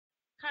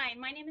Hi,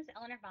 my name is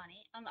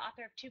Urbani. I'm the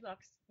author of two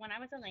books, When I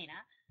Was Elena,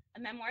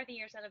 a memoir of the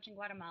years I lived in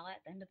Guatemala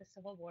at the end of the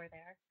Civil War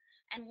there,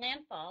 and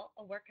Landfall,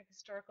 a work of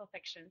historical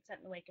fiction set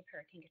in the wake of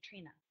Hurricane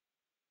Katrina.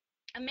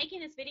 I'm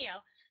making this video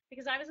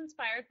because I was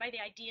inspired by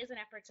the ideas and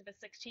efforts of a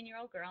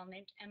 16-year-old girl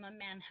named Emma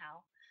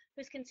Manhow,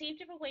 who's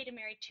conceived of a way to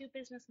marry two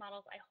business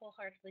models I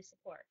wholeheartedly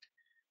support,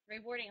 the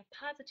rewarding of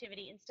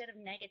positivity instead of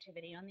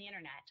negativity on the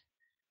internet,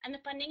 and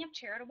the funding of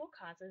charitable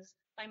causes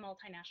by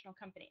multinational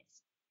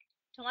companies.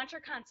 To launch her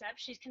concept,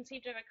 she's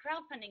conceived of a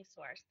crowdfunding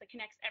source that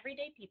connects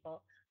everyday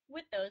people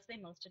with those they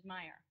most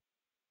admire.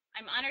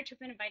 I'm honored to have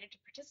been invited to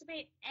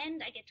participate,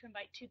 and I get to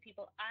invite two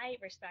people I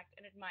respect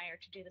and admire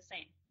to do the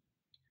same.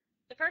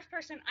 The first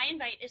person I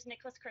invite is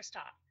Nicholas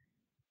Kristof.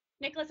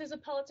 Nicholas is a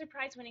Pulitzer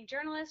Prize-winning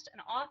journalist,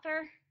 an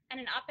author, and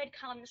an op-ed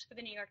columnist for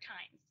the New York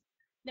Times.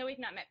 Though we've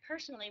not met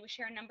personally, we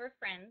share a number of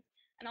friends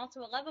and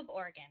also a love of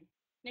Oregon.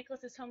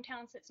 Nicholas's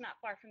hometown sits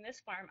not far from this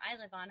farm I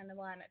live on in the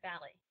Willamette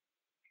Valley.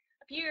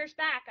 A few years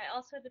back, I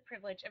also had the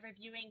privilege of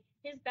reviewing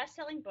his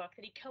best-selling book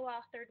that he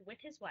co-authored with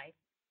his wife,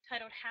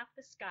 titled Half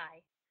the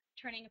Sky,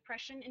 Turning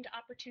Oppression into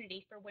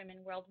Opportunity for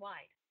Women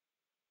Worldwide.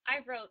 I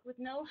wrote, with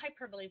no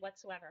hyperbole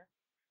whatsoever,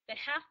 that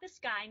Half the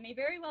Sky may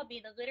very well be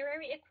the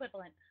literary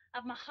equivalent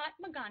of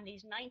Mahatma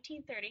Gandhi's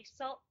 1930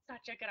 Salt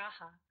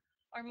Satyagraha,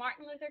 or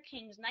Martin Luther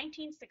King's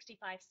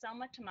 1965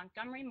 Selma to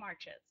Montgomery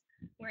marches,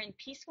 wherein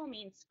peaceful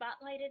means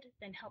spotlighted,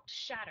 then helped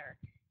shatter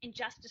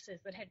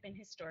injustices that had been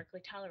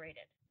historically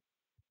tolerated.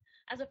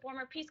 As a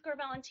former Peace Corps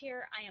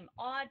volunteer, I am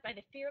awed by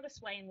the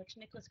fearless way in which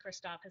Nicholas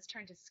Kristof has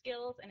turned his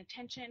skills and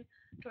attention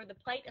toward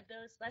the plight of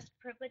those less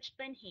privileged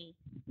than he,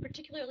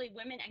 particularly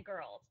women and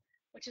girls,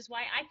 which is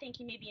why I think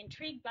he may be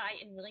intrigued by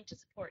and willing to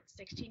support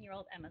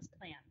 16-year-old Emma's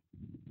plan.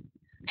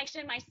 I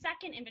extend my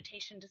second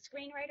invitation to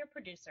screenwriter,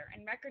 producer,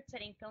 and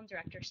record-setting film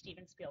director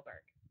Steven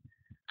Spielberg.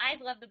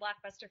 I've loved the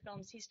blockbuster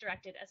films he's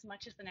directed as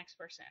much as the next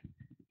person.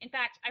 In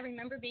fact, I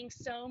remember being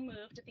so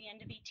moved at the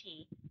end of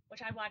E.T.,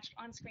 which I watched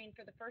on screen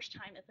for the first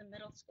time as a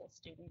middle school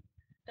student,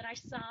 that I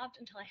sobbed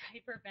until I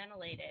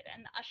hyperventilated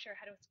and the usher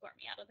had to escort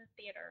me out of the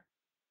theater.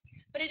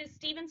 But it is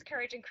Steven's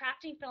courage in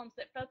crafting films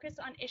that focus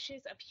on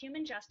issues of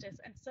human justice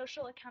and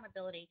social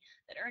accountability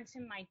that earns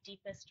him my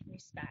deepest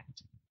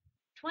respect.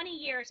 20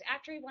 years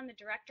after he won the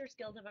Directors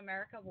Guild of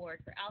America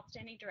Award for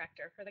Outstanding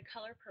Director for The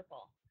Color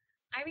Purple,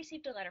 I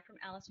received a letter from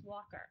Alice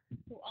Walker,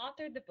 who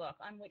authored the book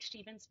on which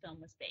Steven's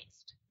film was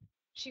based.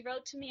 She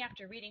wrote to me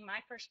after reading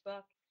my first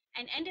book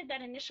and ended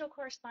that initial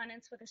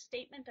correspondence with a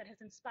statement that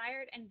has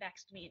inspired and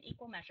vexed me in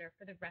equal measure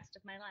for the rest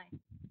of my life.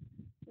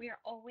 We are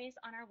always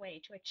on our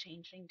way to a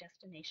changing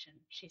destination,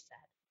 she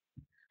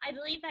said. I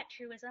believe that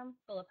truism,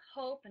 full of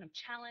hope and of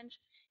challenge,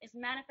 is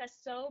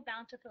manifest so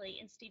bountifully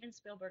in Steven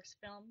Spielberg's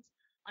films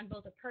on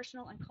both a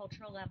personal and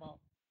cultural level.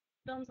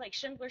 Films like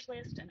Schindler's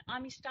List and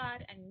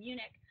Amistad and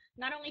Munich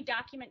not only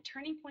document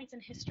turning points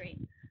in history,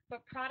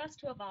 but prod us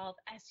to evolve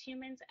as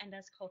humans and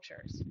as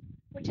cultures,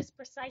 which is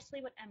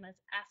precisely what Emma's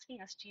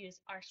asking us to use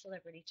our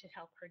celebrity to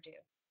help her do.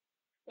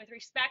 With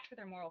respect for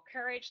their moral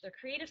courage, their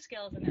creative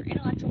skills, and their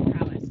intellectual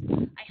prowess,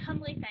 I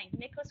humbly thank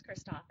Nicholas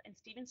Kristof and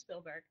Steven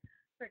Spielberg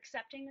for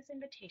accepting this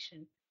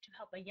invitation to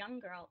help a young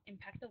girl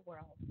impact the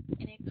world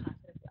in a positive